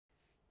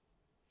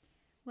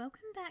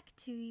Welcome back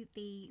to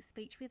the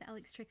Speech with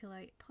Alex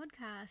Tricolo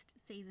podcast,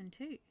 Season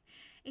 2.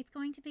 It's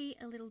going to be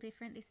a little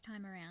different this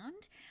time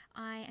around.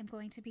 I am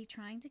going to be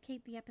trying to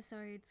keep the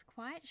episodes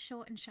quite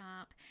short and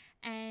sharp,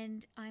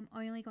 and I'm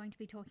only going to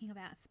be talking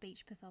about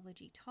speech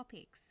pathology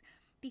topics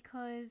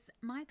because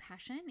my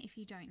passion, if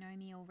you don't know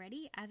me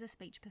already, as a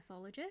speech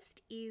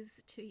pathologist is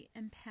to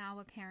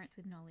empower parents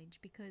with knowledge,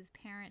 because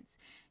parents,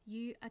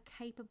 you are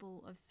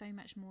capable of so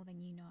much more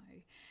than you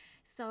know.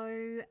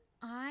 So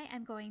I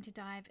am going to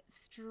dive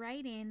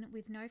straight in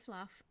with no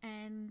fluff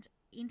and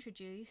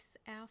introduce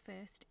our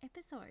first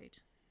episode.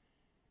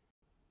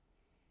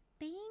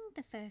 Being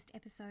the first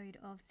episode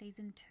of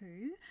Season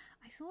 2,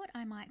 I thought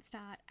I might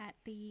start at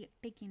the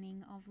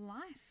beginning of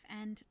life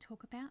and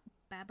talk about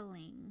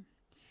babbling.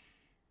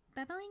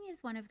 Babbling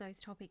is one of those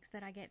topics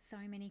that I get so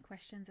many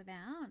questions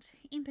about.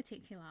 In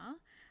particular,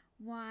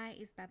 why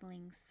is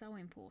babbling so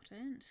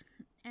important,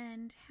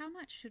 and how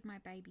much should my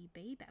baby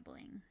be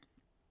babbling?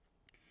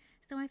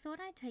 So I thought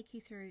I'd take you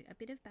through a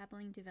bit of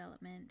babbling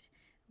development,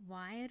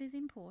 why it is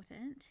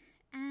important,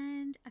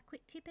 and a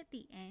quick tip at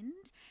the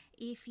end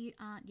if you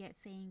aren't yet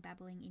seeing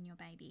babbling in your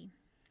baby.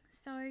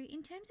 So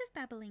in terms of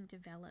babbling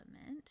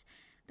development,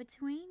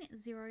 between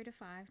 0 to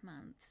 5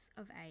 months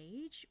of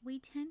age, we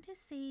tend to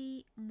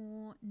see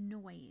more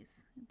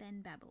noise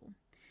than babble.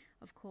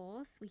 Of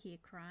course, we hear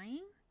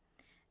crying,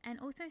 and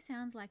also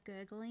sounds like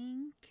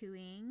gurgling,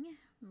 cooing,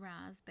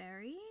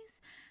 raspberries,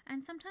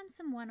 and sometimes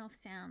some one-off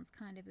sounds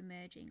kind of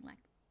emerging, like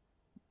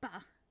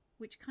bah,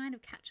 which kind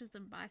of catches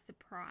them by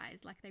surprise,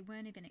 like they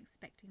weren't even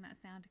expecting that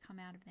sound to come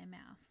out of their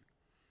mouth.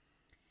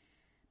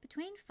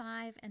 Between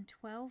 5 and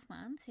 12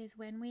 months is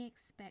when we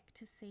expect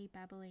to see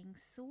babbling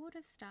sort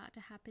of start to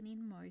happen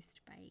in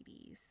most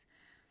babies.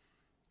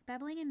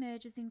 Babbling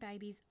emerges in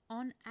babies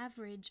on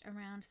average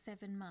around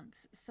 7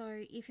 months.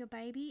 So if your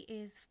baby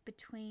is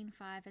between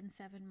 5 and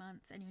 7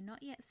 months and you're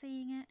not yet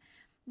seeing it,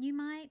 you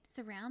might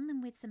surround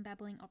them with some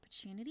babbling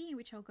opportunity,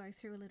 which I'll go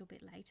through a little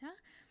bit later.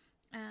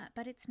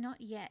 But it's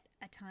not yet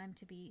a time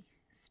to be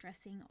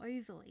stressing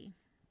overly.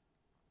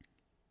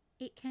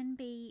 It can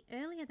be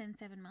earlier than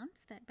 7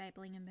 months that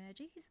babbling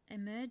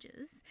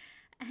emerges,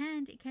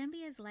 and it can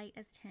be as late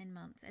as 10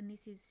 months, and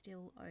this is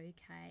still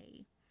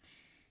okay.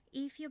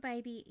 If your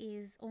baby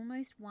is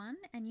almost 1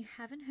 and you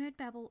haven't heard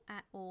babble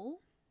at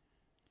all,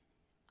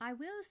 I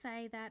will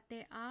say that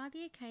there are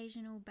the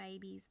occasional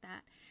babies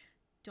that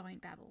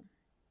don't babble.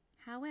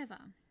 However,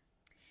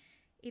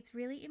 it's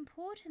really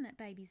important that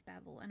babies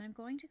babble, and I'm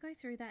going to go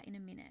through that in a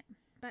minute.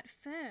 But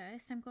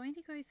first, I'm going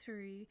to go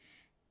through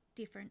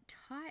different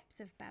types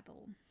of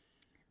babble.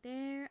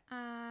 There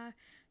are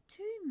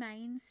 2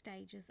 main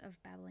stages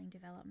of babbling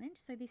development.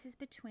 So this is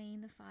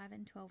between the 5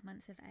 and 12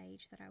 months of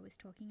age that I was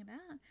talking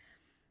about.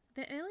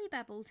 The early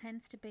babble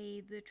tends to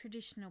be the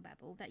traditional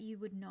babble that you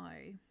would know,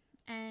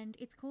 and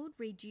it's called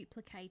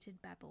reduplicated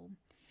babble.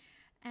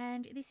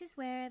 And this is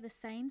where the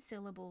same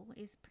syllable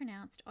is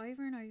pronounced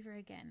over and over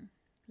again,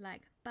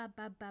 like ba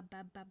ba ba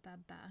ba ba ba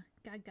ba,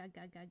 ga ga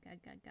ga ga ga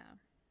ga ga.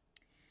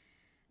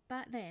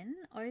 But then,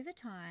 over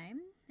time,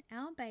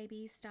 our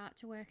babies start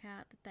to work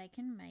out that they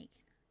can make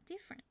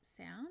different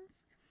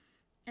sounds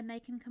and they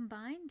can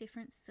combine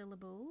different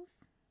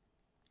syllables.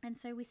 And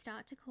so we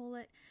start to call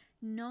it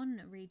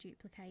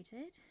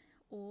non-reduplicated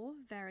or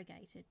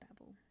variegated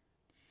babble.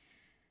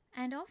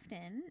 And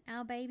often,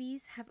 our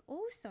babies have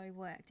also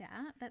worked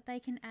out that they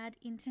can add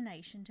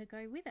intonation to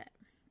go with it.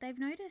 They've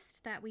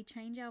noticed that we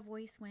change our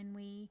voice when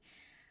we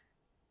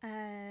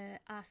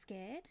are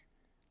scared.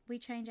 We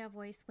change our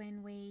voice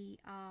when we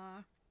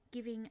are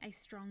giving a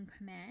strong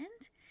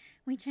command.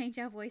 We change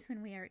our voice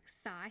when we are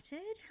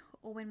excited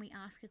or when we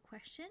ask a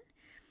question.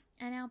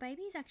 And our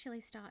babies actually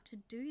start to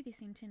do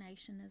this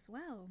intonation as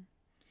well.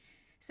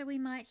 So we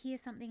might hear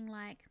something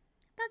like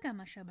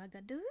Bagamasha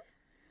bagadu,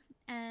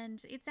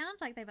 and it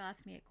sounds like they've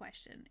asked me a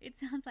question. It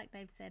sounds like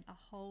they've said a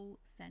whole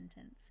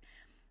sentence.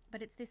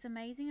 But it's this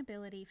amazing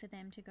ability for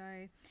them to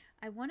go,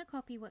 I want to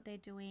copy what they're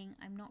doing.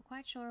 I'm not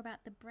quite sure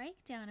about the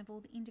breakdown of all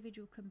the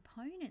individual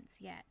components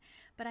yet,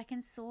 but I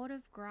can sort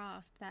of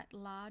grasp that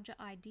larger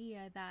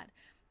idea that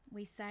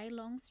we say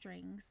long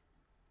strings,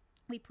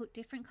 we put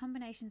different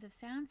combinations of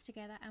sounds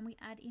together, and we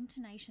add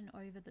intonation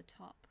over the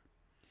top.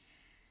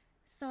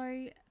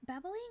 So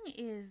babbling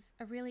is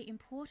a really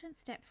important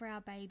step for our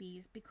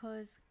babies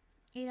because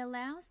it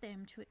allows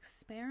them to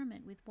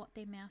experiment with what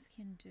their mouth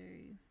can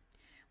do.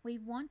 We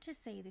want to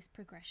see this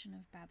progression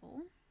of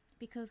babble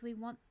because we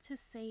want to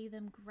see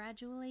them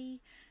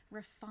gradually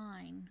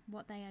refine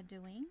what they are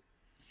doing.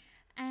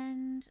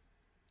 And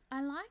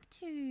I like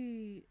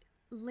to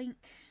link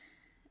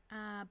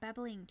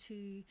babbling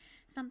to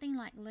something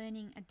like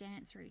learning a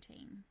dance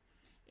routine.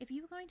 If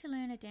you were going to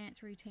learn a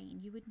dance routine,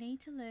 you would need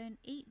to learn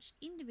each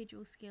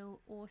individual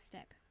skill or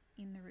step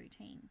in the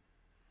routine.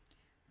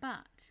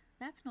 But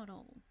that's not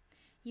all.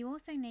 You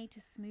also need to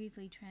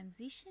smoothly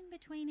transition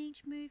between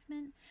each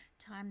movement,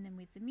 time them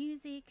with the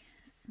music,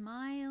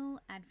 smile,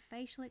 add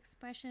facial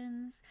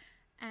expressions,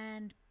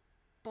 and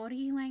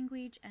body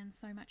language, and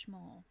so much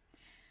more.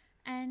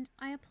 And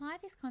I apply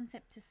this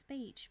concept to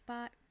speech,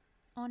 but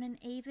on an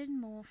even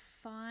more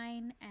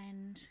fine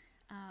and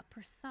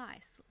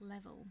precise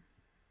level.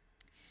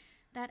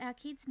 That our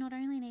kids not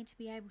only need to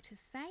be able to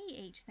say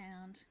each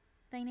sound,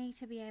 they need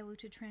to be able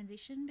to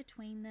transition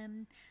between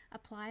them,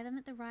 apply them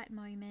at the right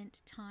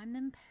moment, time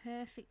them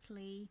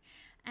perfectly,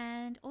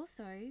 and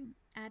also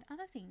add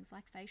other things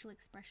like facial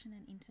expression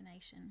and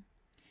intonation.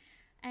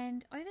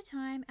 And over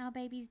time, our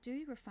babies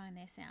do refine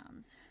their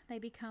sounds. They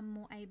become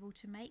more able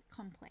to make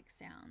complex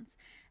sounds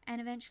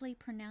and eventually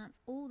pronounce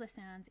all the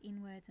sounds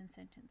in words and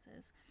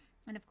sentences.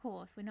 And of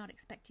course, we're not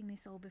expecting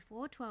this all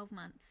before 12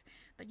 months,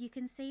 but you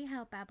can see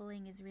how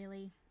babbling is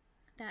really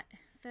that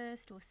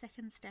first or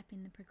second step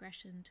in the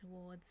progression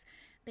towards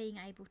being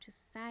able to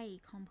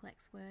say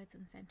complex words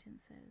and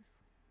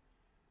sentences.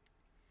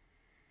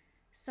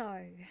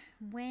 So,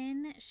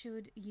 when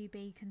should you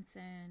be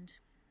concerned?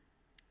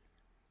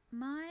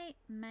 My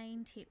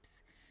main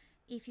tips,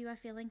 if you are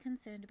feeling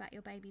concerned about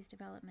your baby's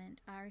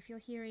development, are if you're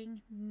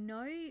hearing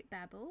no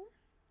babble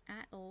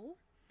at all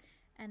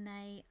and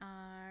they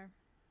are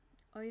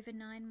over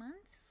 9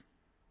 months.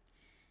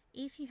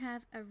 If you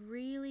have a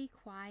really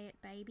quiet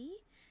baby,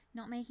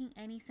 not making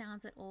any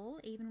sounds at all,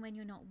 even when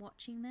you're not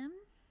watching them,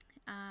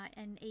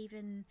 and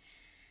even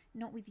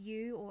not with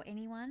you or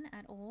anyone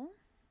at all,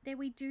 then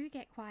we do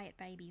get quiet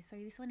babies. So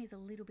this one is a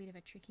little bit of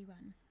a tricky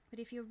one. But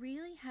if you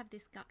really have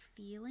this gut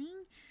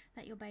feeling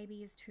that your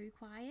baby is too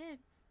quiet,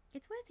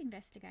 it's worth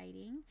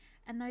investigating.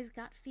 And those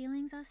gut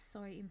feelings are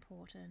so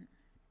important.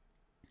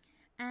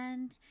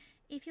 And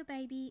if your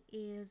baby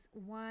is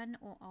 1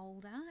 or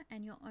older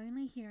and you're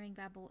only hearing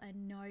babble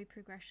and no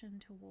progression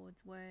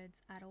towards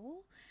words at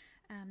all,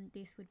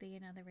 this would be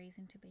another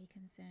reason to be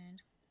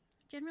concerned.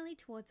 Generally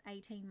towards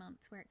 18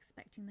 months, we're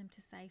expecting them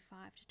to say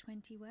 5 to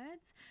 20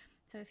 words.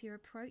 So if you're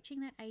approaching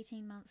that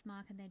 18-month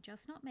mark and they're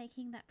just not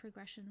making that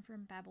progression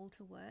from babble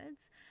to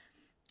words,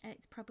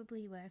 it's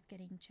probably worth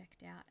getting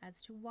checked out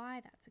as to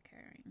why that's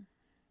occurring.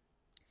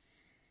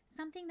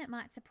 Something that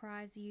might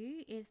surprise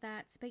you is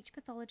that speech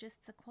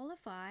pathologists are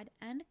qualified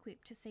and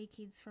equipped to see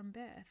kids from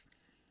birth.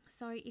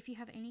 So if you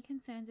have any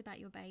concerns about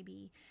your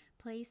baby,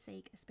 please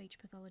seek a speech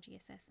pathology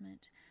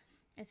assessment.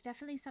 It's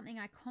definitely something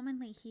I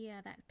commonly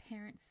hear, that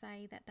parents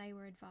say that they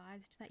were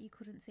advised that you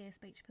couldn't see a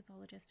speech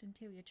pathologist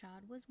until your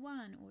child was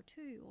 1 or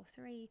 2 or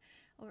 3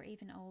 or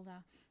even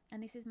older.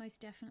 And this is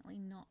most definitely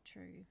not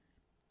true.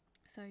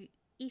 So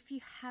if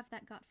you have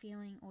that gut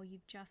feeling or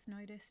you've just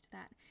noticed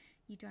that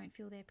you don't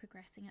feel they're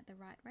progressing at the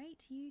right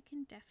rate, you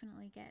can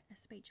definitely get a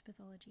speech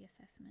pathology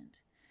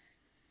assessment.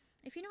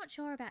 If you're not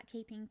sure about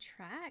keeping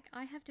track,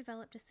 I have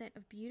developed a set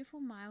of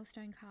beautiful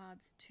milestone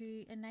cards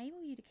to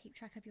enable you to keep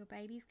track of your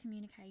baby's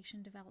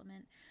communication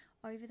development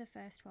over the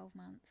first 12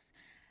 months.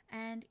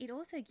 And it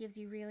also gives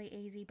you really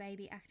easy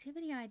baby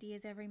activity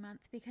ideas every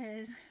month,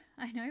 because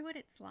I know what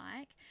it's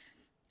like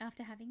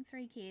after having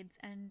 3 kids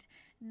and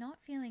not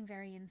feeling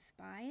very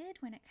inspired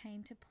when it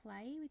came to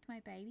play with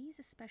my babies,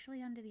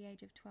 especially under the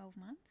age of 12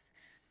 months.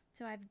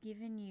 So I've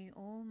given you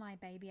all my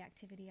baby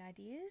activity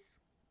ideas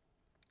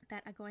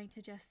that are going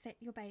to just set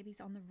your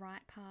babies on the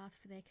right path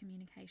for their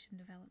communication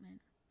development.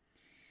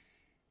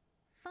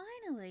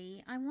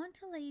 Finally, I want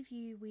to leave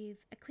you with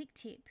a quick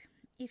tip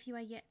if you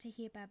are yet to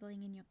hear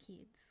babbling in your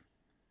kids.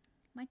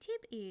 My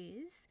tip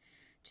is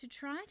to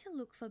try to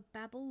look for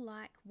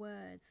babble-like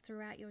words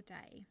throughout your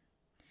day.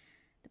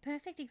 The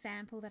perfect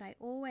example that I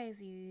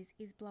always use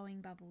is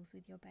blowing bubbles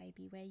with your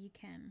baby where you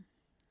can.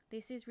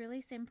 This is really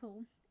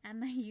simple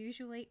and they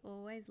usually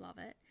always love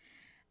it.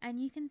 And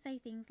you can say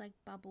things like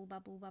bubble,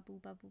 bubble, bubble,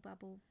 bubble,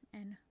 bubble,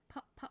 and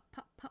pop, pop,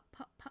 pop, pop,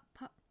 pop, pop,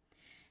 pop.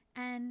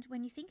 And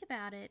when you think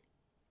about it,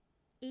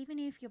 even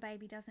if your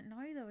baby doesn't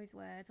know those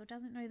words or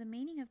doesn't know the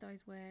meaning of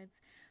those words,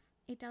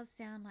 it does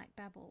sound like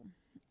babble.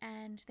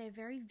 And they're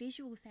very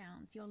visual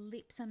sounds. Your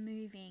lips are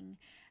moving.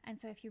 And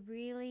so if you're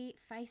really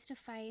face to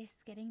face,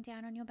 getting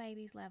down on your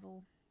baby's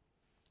level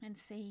and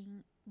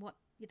seeing what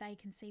they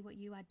can see what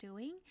you are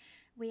doing,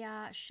 we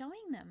are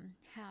showing them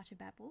how to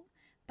babble,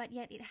 but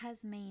yet it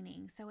has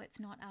meaning. So it's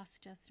not us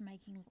just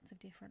making lots of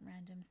different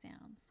random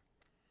sounds.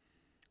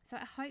 So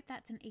I hope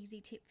that's an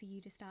easy tip for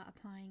you to start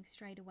applying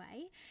straight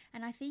away.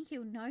 And I think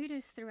you'll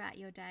notice throughout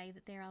your day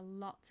that there are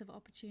lots of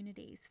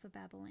opportunities for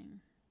babbling.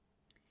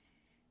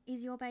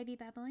 Is your baby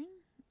babbling?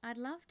 I'd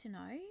love to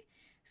know.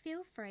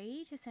 Feel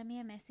free to send me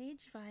a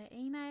message via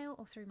email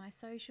or through my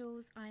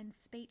socials. I'm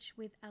Speech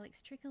with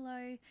Alex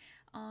Tricolo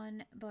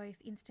on both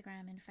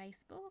Instagram and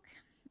Facebook.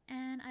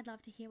 And I'd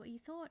love to hear what you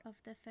thought of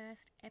the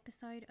first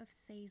episode of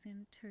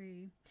Season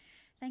 2.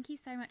 Thank you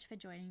so much for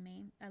joining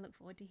me. I look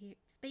forward to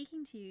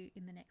speaking to you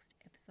in the next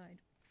episode.